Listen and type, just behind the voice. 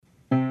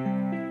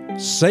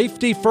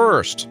Safety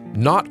first.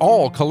 Not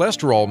all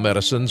cholesterol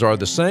medicines are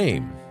the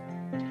same.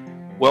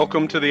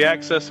 Welcome to the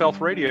Access Health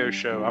Radio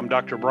Show. I'm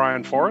Dr.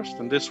 Brian Forrest,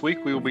 and this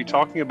week we will be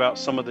talking about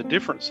some of the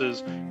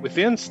differences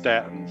within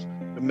statins,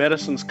 the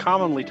medicines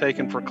commonly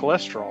taken for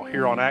cholesterol,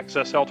 here on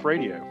Access Health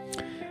Radio.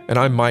 And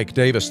I'm Mike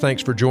Davis.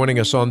 Thanks for joining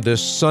us on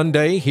this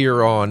Sunday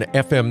here on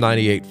FM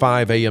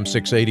 98.5 AM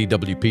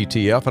 680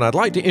 WPTF. And I'd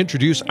like to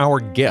introduce our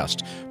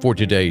guest for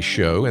today's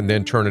show and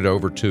then turn it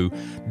over to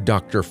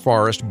Dr.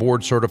 Forrest,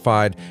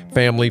 board-certified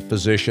family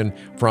physician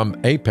from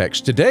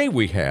Apex. Today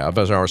we have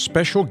as our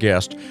special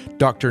guest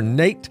Dr.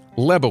 Nate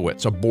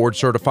Lebowitz, a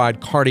board-certified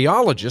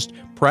cardiologist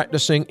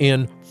practicing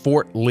in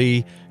Fort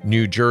Lee,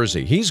 New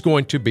Jersey. He's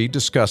going to be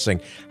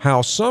discussing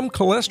how some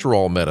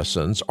cholesterol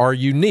medicines are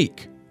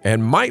unique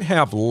and might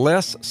have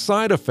less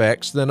side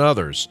effects than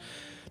others.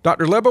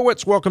 Dr.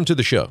 Lebowitz, welcome to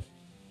the show.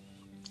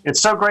 It's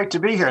so great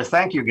to be here.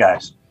 Thank you,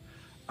 guys.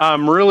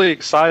 I'm really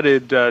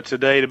excited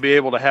today to be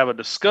able to have a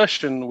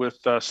discussion with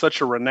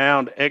such a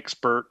renowned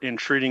expert in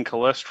treating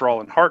cholesterol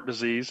and heart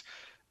disease.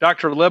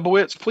 Dr.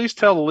 Lebowitz, please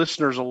tell the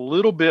listeners a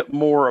little bit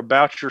more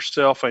about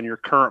yourself and your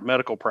current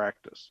medical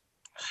practice.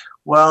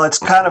 Well, it's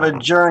kind of a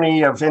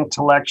journey of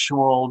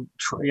intellectual,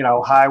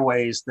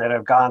 highways that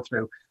I've gone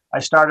through. I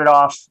started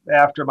off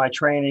after my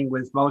training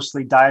with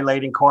mostly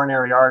dilating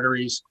coronary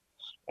arteries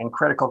and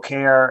critical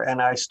care,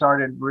 and I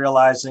started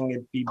realizing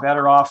it'd be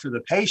better off for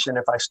the patient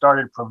if I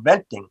started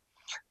preventing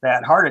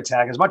that heart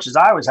attack. As much as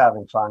I was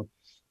having fun,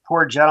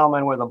 poor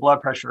gentleman with a blood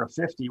pressure of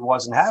 50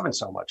 wasn't having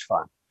so much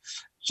fun.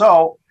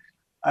 So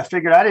I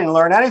figured I didn't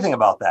learn anything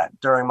about that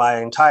during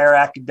my entire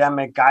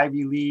academic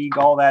Ivy League,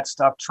 all that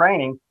stuff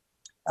training.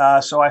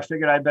 So I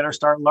figured I'd better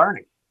start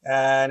learning,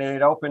 and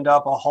it opened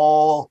up a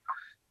whole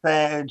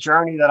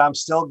journey that I'm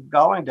still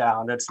going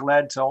down that's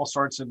led to all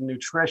sorts of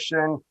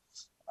nutrition,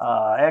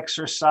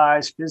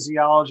 exercise,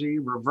 physiology,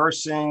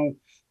 reversing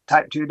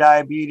type 2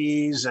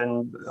 diabetes,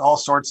 and all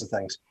sorts of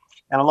things.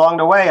 And along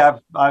the way,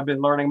 I've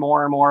been learning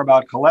more and more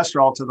about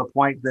cholesterol to the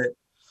point that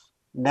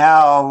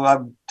now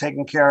I'm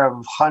taking care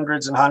of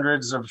hundreds and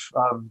hundreds of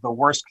the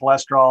worst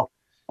cholesterol,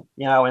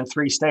 in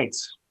 3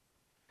 states.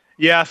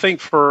 Yeah, I think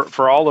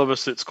for all of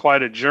us, it's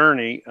quite a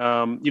journey.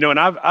 And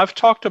I've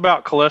talked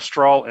about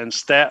cholesterol and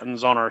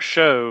statins on our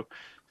show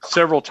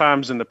several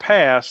times in the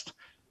past,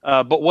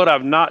 but what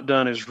I've not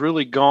done is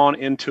really gone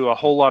into a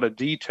whole lot of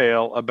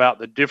detail about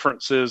the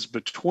differences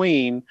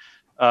between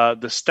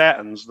the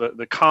statins,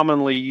 the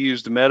commonly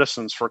used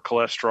medicines for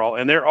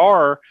cholesterol. And there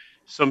are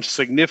some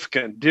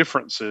significant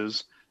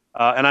differences.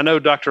 And I know,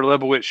 Dr.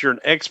 Lebowitz, you're an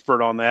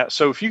expert on that.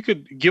 So if you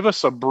could give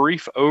us a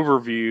brief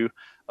overview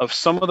of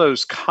some of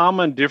those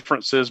common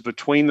differences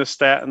between the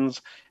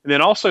statins, and then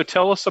also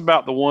tell us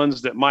about the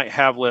ones that might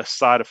have less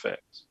side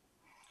effects.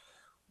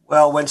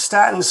 Well, when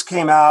statins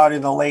came out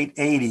in the late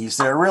 80s,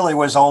 there really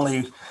was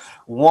only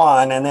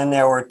one, and then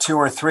there were 2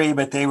 or 3,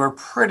 but they were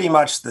pretty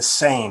much the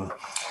same.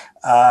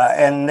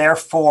 And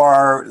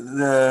therefore,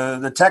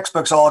 the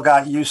textbooks all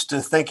got used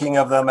to thinking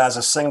of them as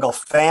a single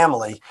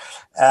family.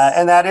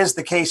 And that is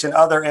the case in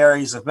other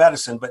areas of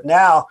medicine. But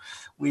now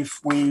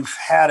we've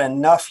had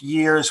enough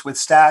years with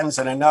statins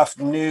and enough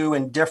new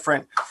and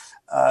different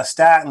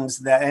statins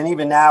that, and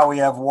even now we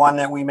have one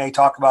that we may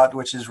talk about,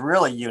 which is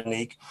really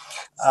unique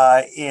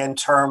in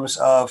terms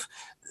of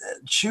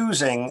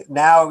choosing.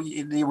 Now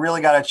you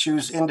really got to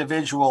choose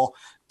individual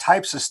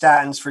types of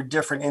statins for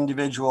different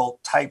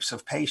individual types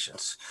of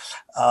patients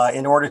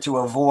in order to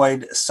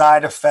avoid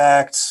side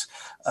effects,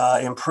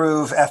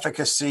 improve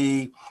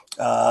efficacy,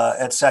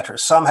 etc.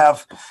 Some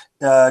have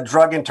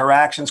drug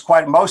interactions.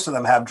 Most of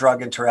them have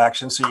drug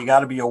interactions, so you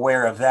got to be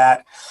aware of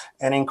that.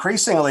 And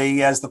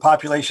increasingly, as the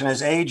population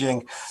is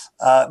aging,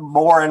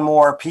 more and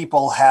more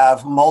people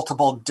have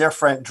multiple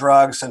different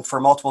drugs and for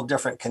multiple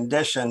different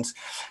conditions,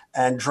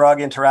 and drug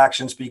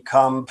interactions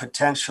become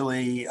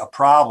potentially a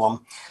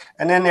problem.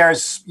 And then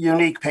there's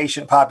unique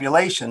patient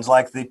populations,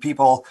 like the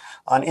people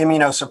on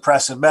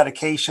immunosuppressive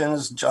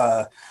medications,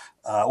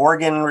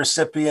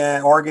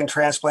 organ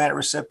transplant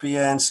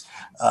recipients,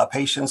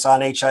 patients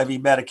on HIV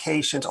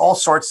medications, all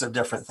sorts of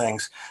different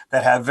things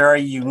that have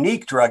very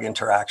unique drug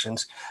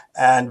interactions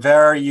and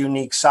very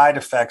unique side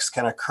effects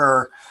can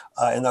occur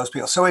in those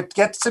people. So it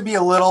gets to be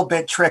a little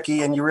bit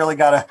tricky, and you really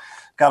got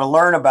to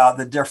learn about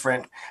the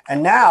different.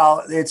 And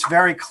now it's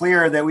very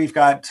clear that we've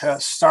got to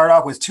start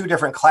off with 2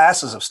 different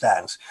classes of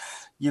statins.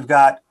 You've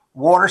got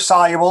water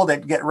soluble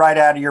that get right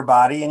out of your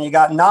body, and you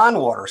got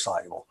non-water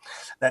soluble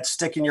that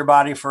stick in your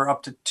body for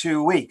up to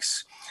 2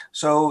 weeks.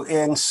 So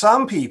in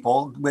some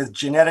people with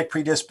genetic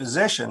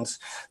predispositions,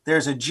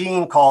 there's a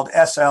gene called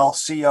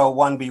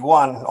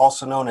SLCO1B1,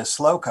 also known as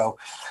SLOCO,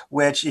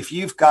 which if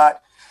you've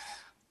got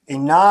a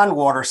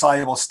non-water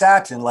soluble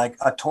statin like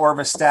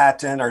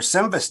atorvastatin or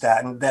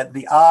simvastatin, that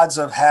the odds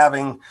of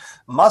having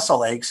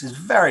muscle aches is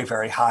very,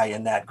 very high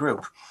in that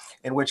group.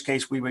 In which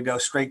case we would go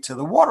straight to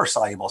the water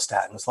soluble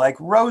statins like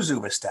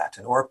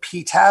rosuvastatin or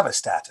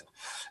pitavastatin,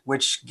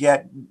 which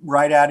get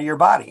right out of your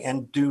body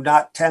and do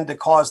not tend to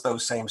cause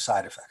those same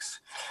side effects.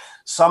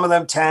 Some of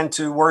them tend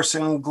to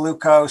worsen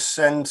glucose,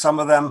 and some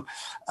of them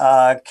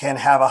can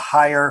have a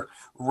higher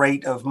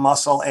rate of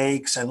muscle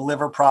aches and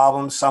liver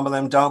problems. Some of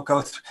them don't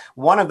go through,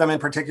 one of them in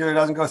particular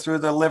doesn't go through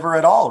the liver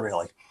at all,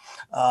 really.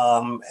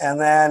 And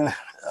then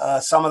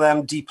some of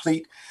them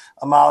deplete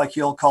a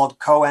molecule called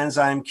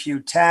coenzyme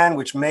Q10,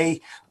 which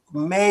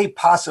may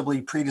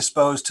possibly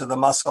predispose to the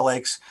muscle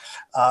aches.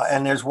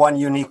 And there's one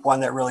unique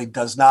one that really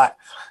does not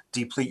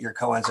deplete your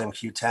coenzyme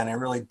Q10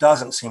 and really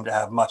doesn't seem to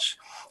have much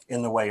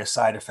in the way of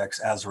side effects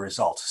as a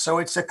result. So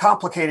it's a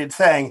complicated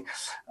thing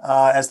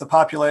as the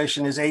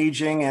population is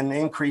aging and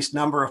increased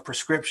number of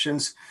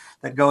prescriptions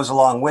that goes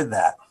along with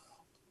that.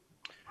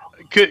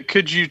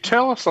 Could you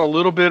tell us a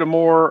little bit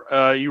more?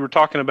 You were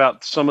talking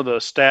about some of the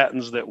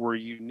statins that were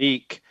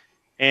unique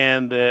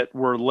and that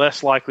were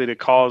less likely to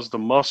cause the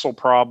muscle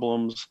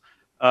problems.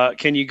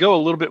 Can you go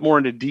a little bit more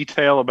into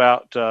detail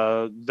about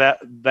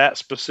that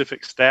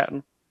specific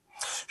statin?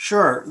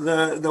 Sure.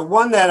 The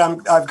one that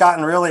I've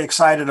gotten really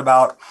excited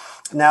about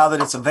now that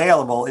it's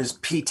available is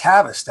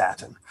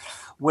pitavastatin,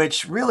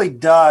 which really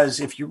does,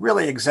 if you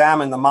really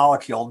examine the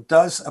molecule,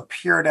 does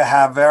appear to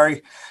have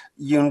very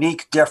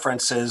unique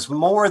differences,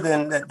 more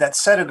than that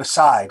set it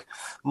aside,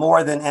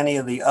 more than any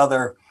of the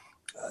other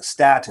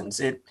statins.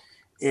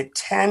 It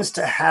tends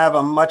to have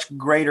a much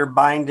greater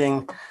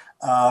binding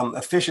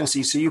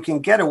efficiency, so you can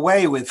get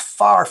away with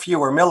far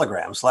fewer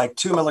milligrams, like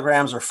 2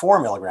 milligrams or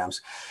 4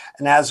 milligrams.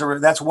 And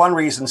that's one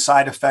reason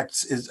side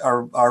effects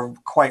are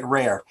quite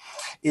rare.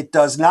 It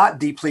does not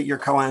deplete your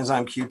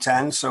coenzyme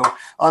Q10, so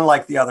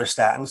unlike the other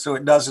statins, so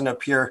it doesn't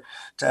appear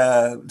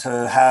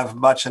to have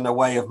much in the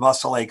way of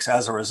muscle aches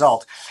as a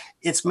result.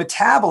 Its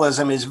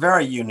metabolism is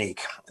very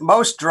unique.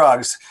 Most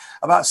drugs,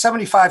 about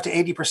 75 to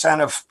 80%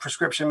 of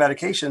prescription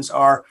medications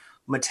are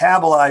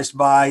metabolized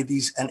by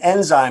an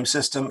enzyme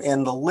system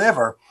in the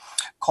liver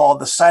called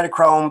the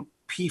cytochrome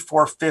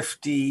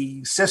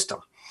P450 system.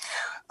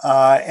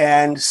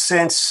 And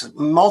since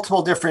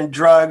multiple different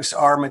drugs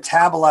are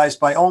metabolized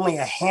by only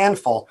a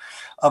handful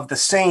of the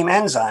same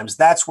enzymes,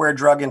 that's where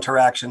drug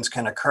interactions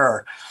can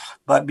occur.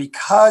 But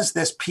because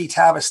this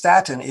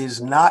pitavastatin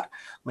is not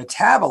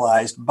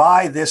metabolized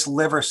by this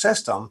liver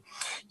system,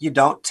 you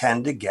don't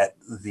tend to get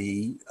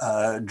the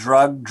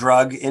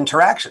drug-drug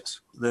interactions.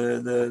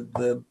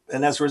 And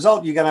as a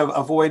result, you're going to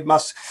avoid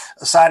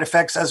side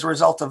effects as a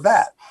result of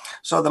that.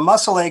 So the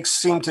muscle aches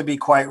seem to be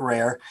quite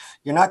rare.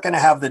 You're not going to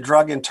have the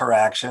drug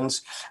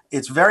interactions.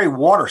 It's very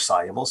water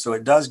soluble, so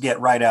it does get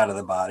right out of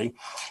the body.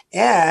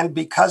 And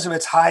because of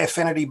its high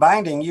affinity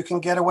binding, you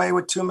can get away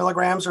with 2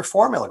 milligrams or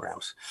 4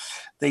 milligrams.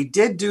 They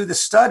did do the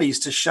studies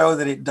to show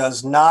that it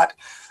does not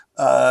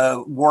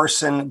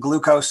worsen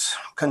glucose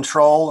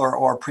control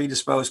or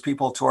predispose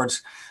people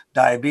towards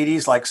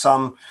diabetes like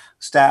some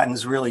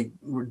statins really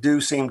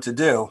do seem to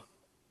do.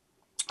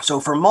 So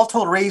for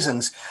multiple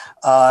reasons,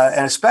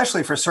 and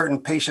especially for certain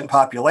patient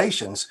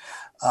populations,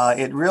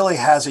 it really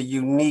has a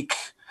unique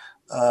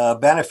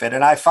benefit.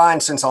 And I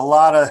find, since a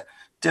lot of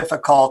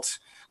difficult,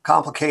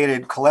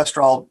 complicated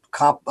cholesterol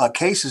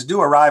cases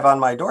do arrive on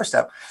my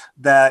doorstep,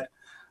 that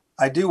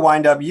I do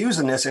wind up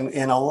using this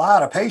in a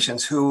lot of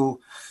patients who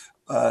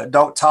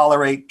don't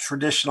tolerate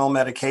traditional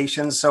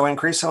medications. So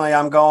increasingly,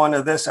 I'm going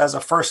to this as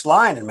a first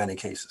line in many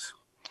cases.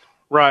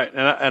 Right.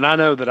 And I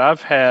know that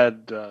I've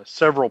had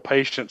several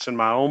patients in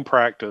my own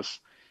practice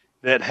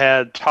that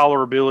had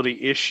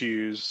tolerability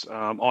issues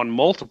on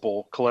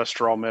multiple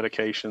cholesterol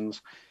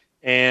medications.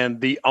 And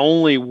the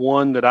only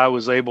one that I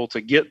was able to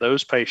get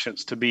those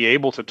patients to be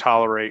able to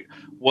tolerate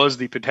was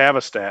the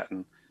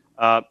pitavastatin.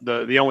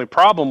 The only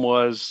problem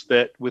was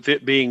that with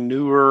it being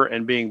newer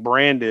and being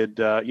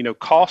branded,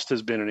 cost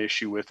has been an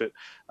issue with it.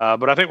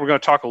 But I think we're going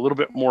to talk a little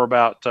bit more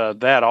about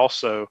that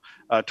also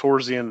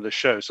towards the end of the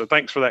show. So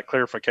thanks for that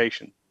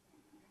clarification.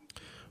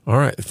 All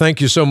right.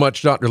 Thank you so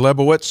much, Dr.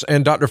 Lebowitz.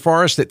 And Dr.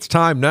 Forrest, it's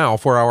time now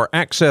for our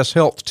Access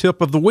Health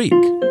Tip of the Week.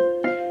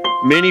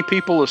 Many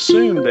people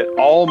assume that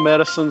all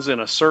medicines in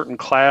a certain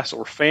class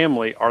or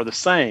family are the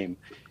same.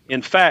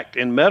 In fact,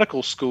 in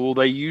medical school,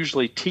 they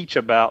usually teach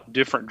about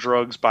different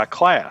drugs by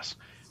class.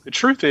 The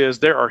truth is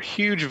there are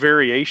huge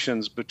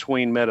variations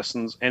between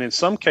medicines and in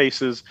some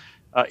cases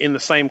in the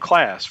same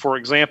class. For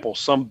example,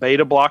 some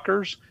beta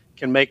blockers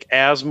can make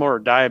asthma or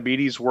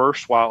diabetes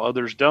worse while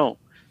others don't.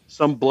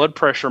 Some blood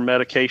pressure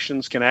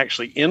medications can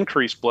actually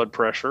increase blood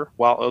pressure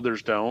while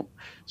others don't.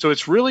 So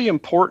it's really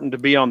important to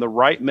be on the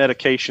right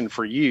medication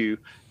for you,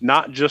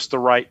 not just the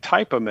right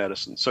type of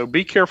medicine. So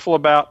be careful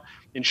about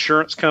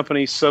insurance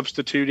companies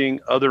substituting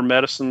other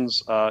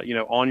medicines,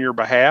 on your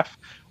behalf,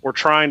 or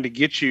trying to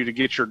get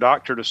your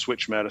doctor to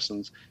switch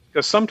medicines,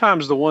 because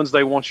sometimes the ones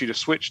they want you to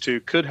switch to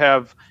could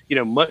have,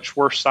 much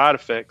worse side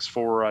effects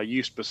for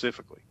you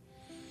specifically.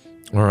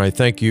 All right.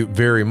 Thank you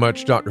very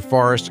much, Dr.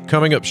 Forrest.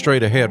 Coming up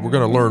straight ahead, we're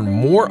going to learn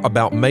more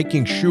about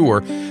making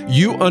sure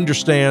you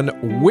understand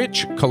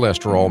which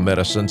cholesterol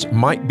medicines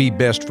might be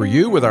best for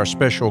you with our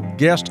special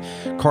guest,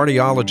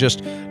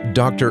 cardiologist,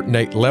 Dr.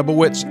 Nate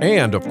Lebowitz,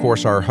 and, of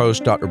course, our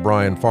host, Dr.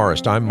 Brian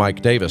Forrest. I'm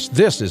Mike Davis.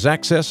 This is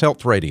Access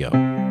Health Radio.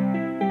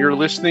 You're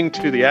listening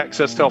to the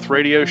Access Health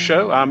Radio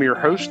Show. I'm your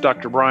host,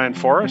 Dr. Brian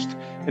Forrest,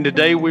 and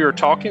today we are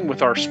talking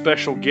with our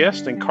special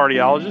guest and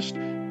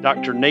cardiologist,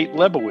 Dr. Nate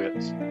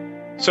Lebowitz.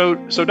 So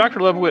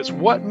Dr. Lebowitz,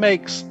 what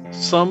makes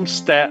some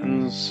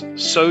statins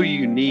so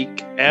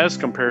unique as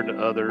compared to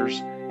others?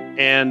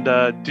 And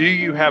do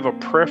you have a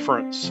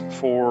preference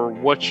for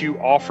what you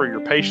offer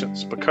your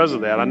patients because of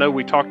that? I know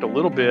we talked a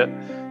little bit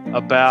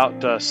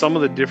about some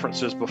of the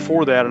differences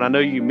before that, and I know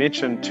you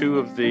mentioned two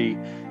of the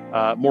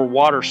more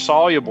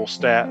water-soluble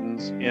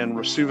statins in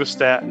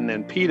rosuvastatin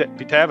and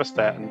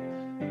pitavastatin.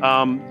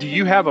 Do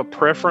you have a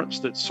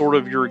preference that's sort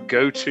of your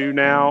go-to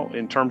now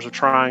in terms of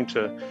trying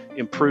to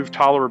improve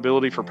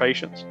tolerability for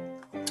patients?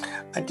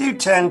 I do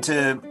tend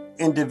to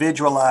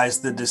individualize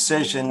the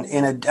decision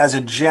as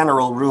a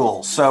general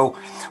rule. So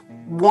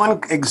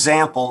one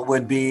example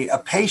would be a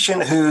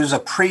patient who's a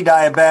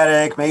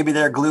pre-diabetic, maybe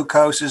their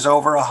glucose is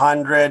over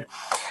 100,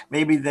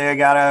 maybe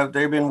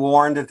they've been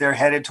warned that they're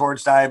headed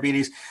towards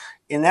diabetes.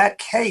 In that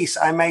case,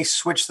 I may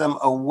switch them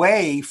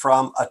away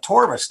from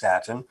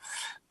atorvastatin,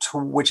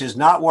 which is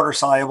not water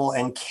soluble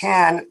and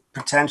can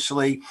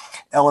potentially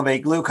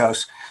elevate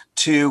glucose,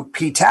 to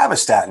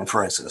pitavastatin,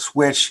 for instance,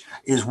 which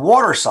is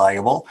water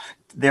soluble,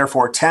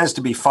 therefore tends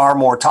to be far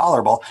more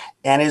tolerable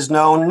and is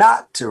known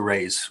not to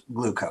raise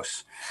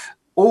glucose.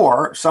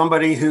 Or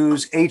somebody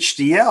whose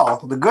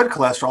HDL, the good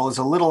cholesterol, is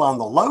a little on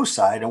the low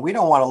side and we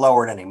don't want to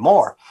lower it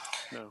anymore.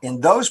 No.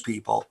 In those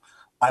people,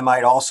 I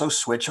might also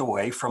switch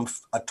away from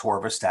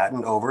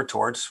atorvastatin over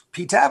towards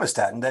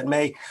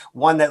pitavastatin.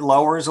 One that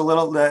lowers a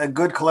little the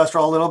good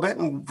cholesterol a little bit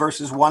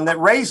versus one that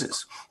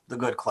raises the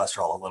good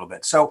cholesterol a little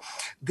bit. So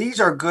these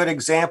are good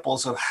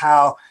examples of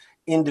how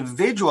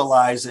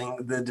individualizing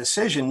the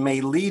decision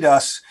may lead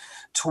us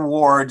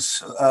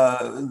towards,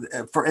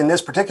 in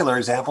this particular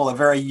example, a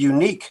very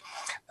unique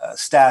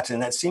statin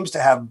that seems to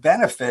have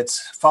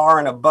benefits far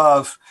and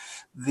above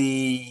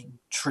the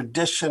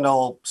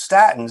traditional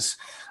statins.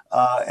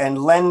 And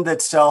lend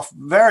itself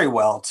very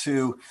well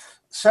to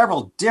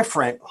several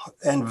different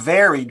and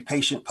varied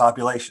patient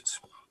populations.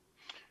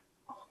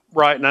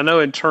 Right. And I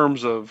know in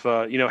terms of,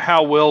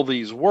 how well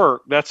these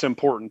work, that's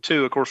important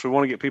too. Of course, we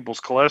want to get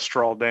people's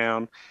cholesterol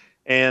down.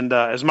 And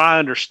as my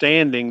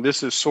understanding,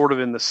 this is sort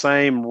of in the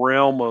same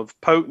realm of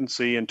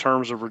potency in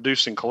terms of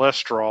reducing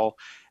cholesterol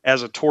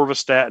as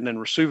atorvastatin and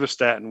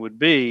rosuvastatin would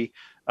be,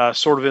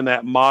 sort of in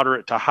that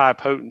moderate to high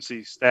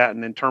potency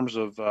statin in terms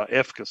of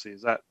efficacy.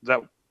 Is that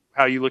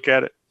how you look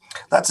at it?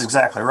 That's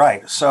exactly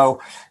right. So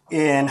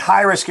in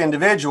high-risk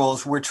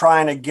individuals, we're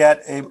trying to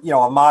get a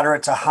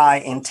moderate to high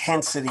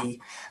intensity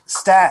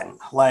statin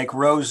like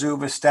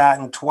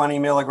rosuvastatin 20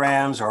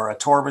 milligrams or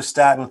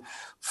atorvastatin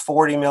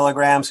 40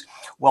 milligrams.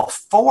 Well,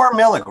 4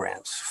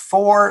 milligrams,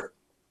 4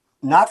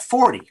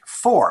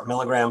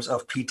 milligrams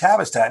of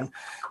pitavastatin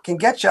can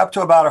get you up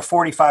to about a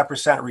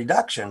 45%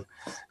 reduction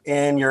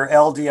in your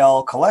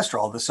LDL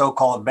cholesterol, the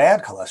so-called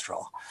bad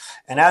cholesterol.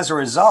 And as a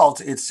result,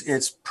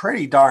 it's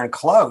pretty darn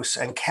close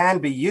and can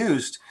be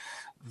used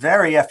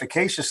very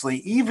efficaciously,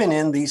 even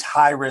in these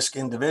high-risk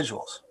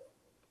individuals.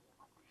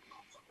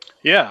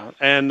 Yeah,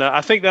 and I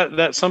think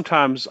that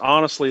sometimes,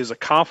 honestly, is a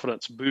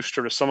confidence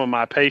booster to some of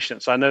my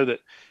patients. I know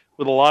that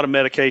with a lot of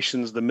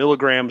medications, the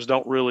milligrams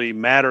don't really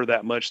matter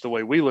that much the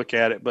way we look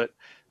at it. But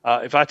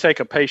if I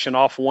take a patient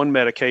off one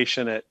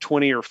medication at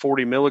 20 or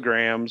 40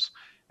 milligrams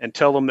and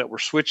tell them that we're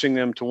switching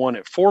them to one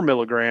at 4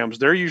 milligrams,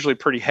 they're usually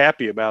pretty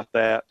happy about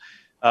that.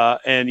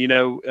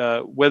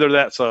 Whether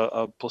that's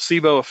a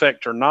placebo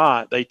effect or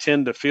not, they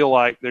tend to feel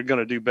like they're going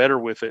to do better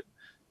with it,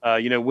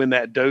 when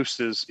that dose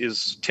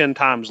is 10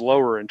 times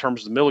lower in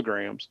terms of the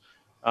milligrams.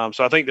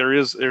 So I think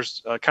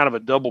there's kind of a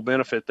double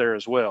benefit there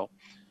as well.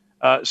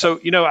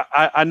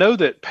 I know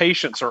that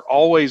patients are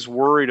always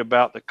worried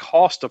about the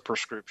cost of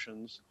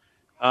prescriptions.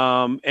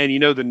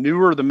 The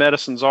newer the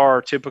medicines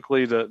are,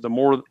 typically the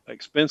more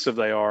expensive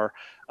they are.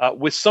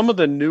 With some of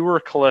the newer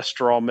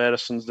cholesterol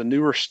medicines, the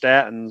newer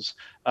statins,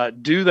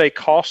 do they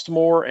cost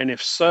more? And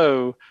if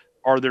so,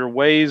 are there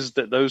ways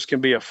that those can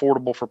be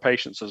affordable for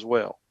patients as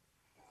well?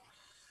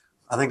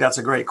 I think that's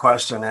a great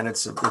question. And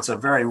it's a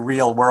very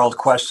real world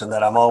question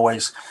that I'm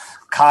always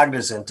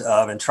cognizant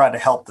of and try to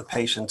help the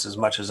patients as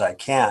much as I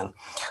can.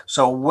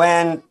 So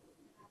when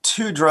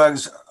two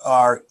drugs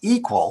are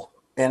equal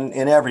in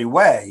every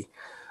way,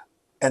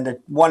 and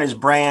one is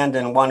brand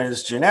and one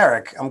is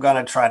generic, I'm going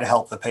to try to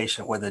help the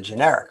patient with a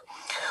generic.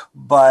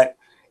 But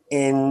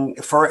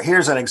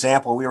here's an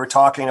example. We were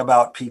talking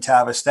about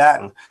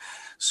pitavastatin.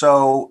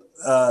 So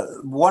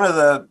one of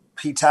the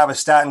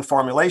pitavastatin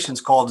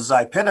formulations called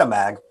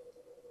Zypitamag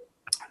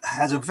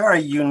has a very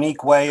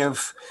unique way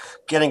of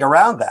getting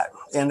around that,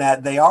 in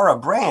that they are a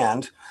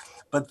brand,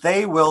 but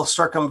they will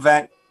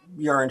circumvent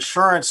your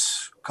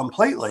insurance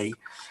completely.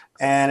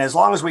 And as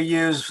long as we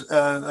use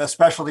a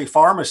specialty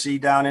pharmacy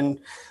down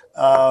in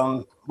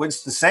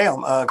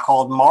Winston-Salem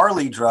called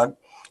Marley Drug,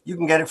 you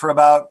can get it for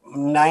about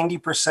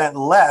 90%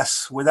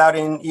 less without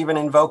even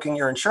invoking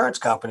your insurance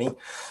company.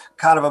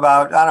 Kind of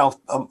about,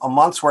 a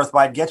month's worth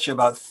might get you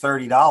about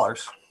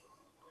 $30.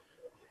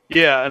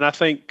 Yeah, and I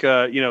think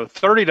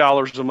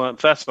 $30 a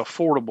month, that's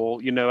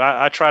affordable.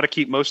 I try to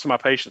keep most of my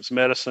patients'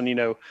 medicine,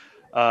 $5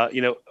 to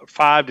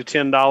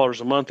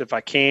 $10 a month if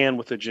I can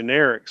with the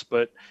generics.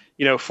 But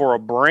for a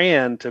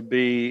brand to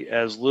be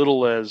as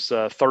little as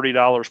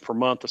 $30 per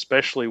month,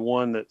 especially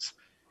one that's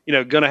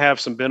going to have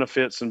some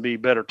benefits and be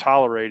better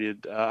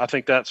tolerated, I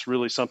think that's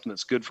really something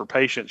that's good for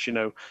patients,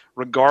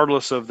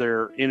 regardless of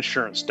their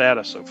insurance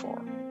status so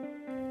far.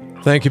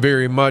 Thank you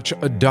very much,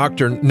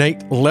 Dr. Nate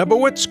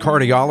Lebowitz,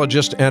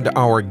 cardiologist, and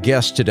our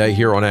guest today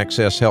here on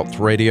Access Health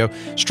Radio.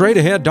 Straight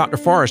ahead, Dr.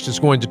 Forrest is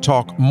going to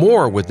talk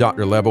more with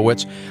Dr.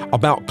 Lebowitz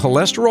about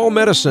cholesterol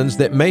medicines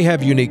that may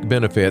have unique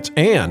benefits,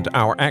 and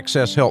our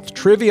Access Health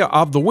Trivia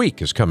of the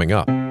Week is coming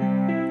up.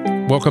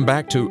 Welcome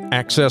back to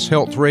Access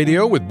Health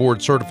Radio with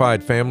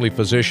board-certified family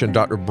physician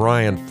Dr.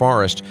 Brian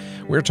Forrest.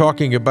 We're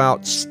talking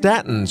about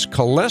statins,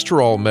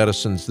 cholesterol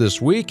medicines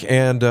this week.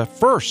 And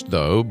first,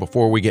 though,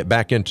 before we get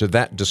back into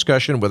that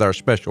discussion with our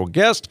special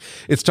guest,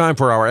 it's time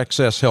for our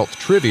Access Health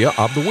Trivia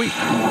of the Week.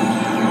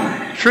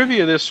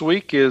 Trivia this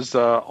week is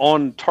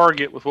on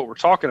target with what we're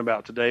talking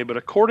about today, but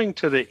according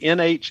to the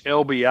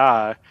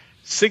NHLBI,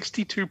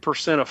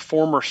 62% of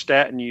former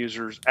statin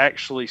users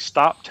actually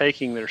stopped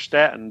taking their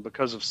statin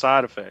because of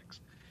side effects.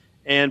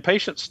 And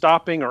patients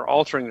stopping or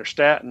altering their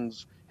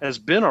statins has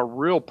been a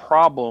real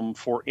problem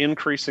for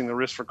increasing the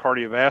risk for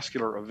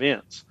cardiovascular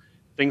events,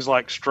 things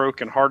like stroke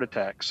and heart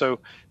attack.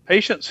 So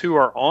patients who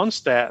are on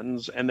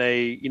statins and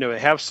they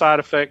have side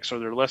effects or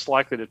they're less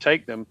likely to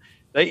take them,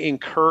 they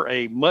incur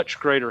a much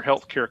greater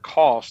healthcare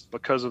cost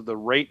because of the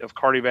rate of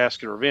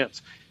cardiovascular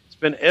events. It's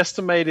been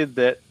estimated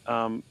that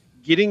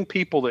getting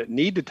people that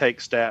need to take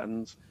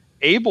statins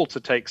able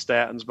to take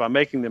statins by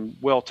making them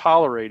well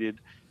tolerated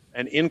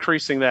and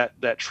increasing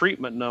that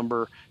treatment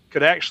number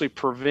could actually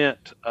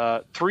prevent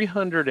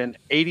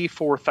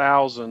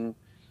 384,000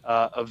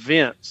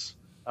 events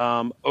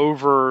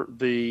over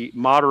the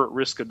moderate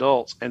risk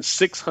adults and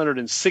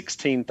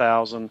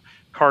 616,000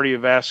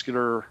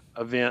 cardiovascular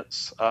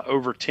events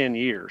over 10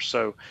 years.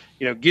 So,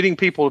 getting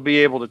people to be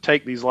able to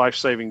take these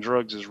life-saving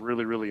drugs is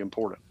really, really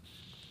important.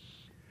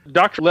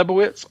 Dr.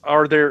 Lebowitz,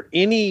 are there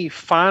any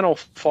final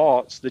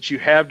thoughts that you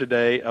have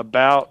today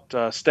about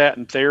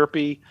statin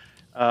therapy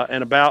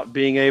and about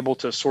being able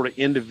to sort of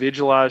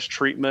individualize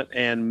treatment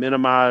and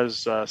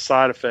minimize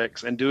side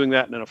effects and doing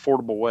that in an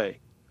affordable way?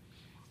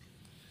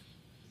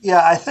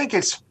 Yeah, I think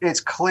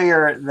it's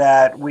clear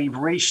that we've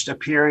reached a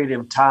period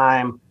of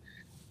time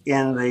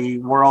in the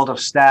world of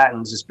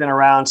statins. It's been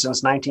around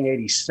since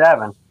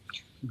 1987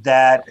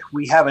 that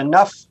we have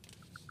enough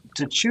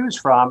to choose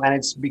from, and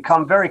it's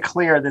become very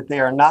clear that they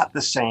are not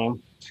the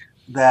same,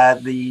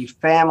 that the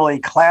family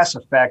class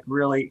effect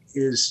really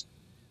is,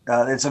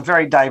 it's a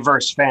very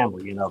diverse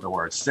family, in other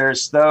words.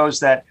 There's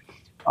those that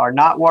are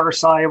not water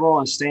soluble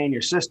and stay in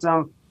your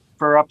system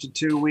for up to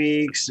 2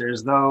 weeks.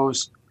 There's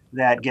those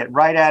that get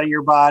right out of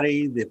your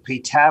body. The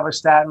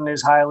pitavastatin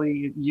is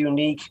highly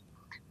unique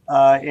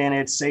in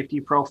its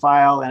safety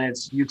profile and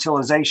its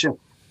utilization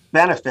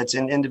benefits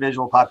in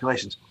individual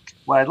populations.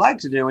 What I'd like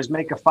to do is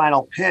make a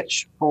final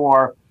pitch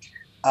for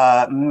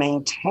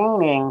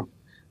maintaining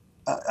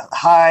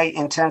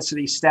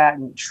high-intensity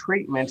statin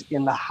treatment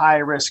in the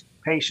high-risk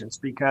patients,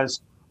 because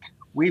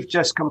we've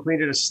just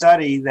completed a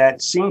study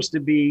that seems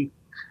to be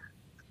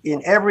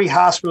in every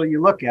hospital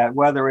you look at,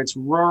 whether it's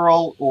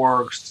rural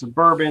or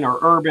suburban or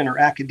urban or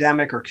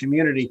academic or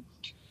community,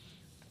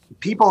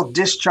 people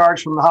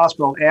discharged from the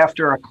hospital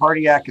after a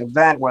cardiac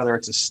event, whether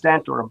it's a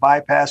stent or a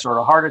bypass or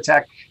a heart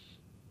attack,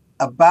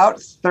 about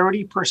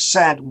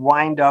 30%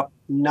 wind up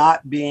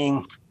not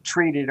being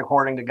treated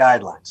according to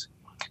guidelines.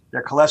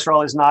 Their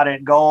cholesterol is not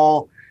at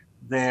goal.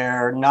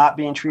 They're not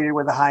being treated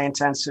with a high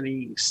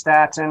intensity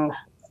statin,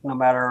 no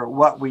matter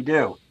what we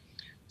do.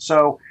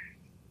 So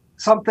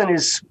something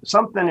is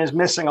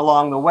missing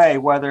along the way,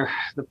 whether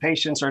the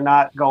patients are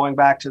not going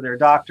back to their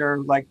doctor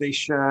like they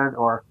should,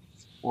 or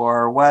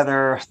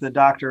whether the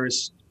doctor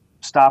is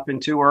stopping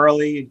too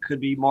early. It could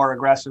be more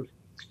aggressive.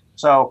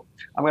 So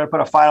I'm going to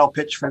put a final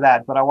pitch for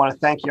that, but I want to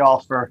thank you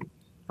all for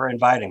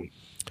inviting me.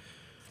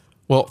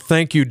 Well,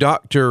 thank you,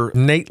 Dr.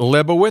 Nate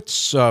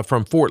Lebowitz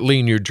from Fort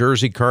Lee, New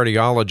Jersey,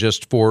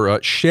 cardiologist, for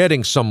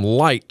shedding some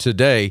light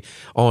today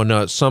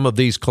on some of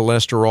these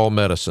cholesterol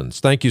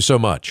medicines. Thank you so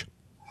much.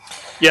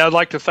 Yeah, I'd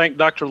like to thank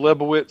Dr.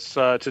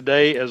 Lebowitz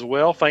today as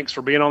well. Thanks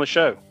for being on the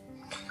show.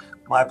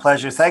 My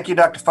pleasure. Thank you,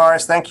 Dr.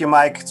 Forrest. Thank you,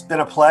 Mike. It's been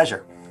a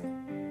pleasure.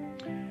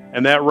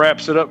 And that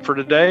wraps it up for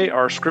today.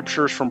 Our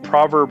scriptures from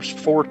Proverbs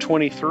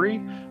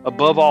 4:23.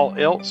 Above all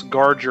else,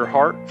 guard your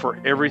heart, for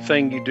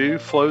everything you do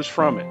flows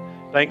from it.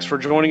 Thanks for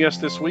joining us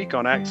this week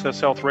on Access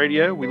Health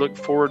Radio. We look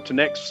forward to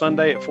next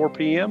Sunday at 4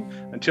 p.m.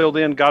 Until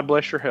then, God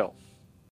bless your health.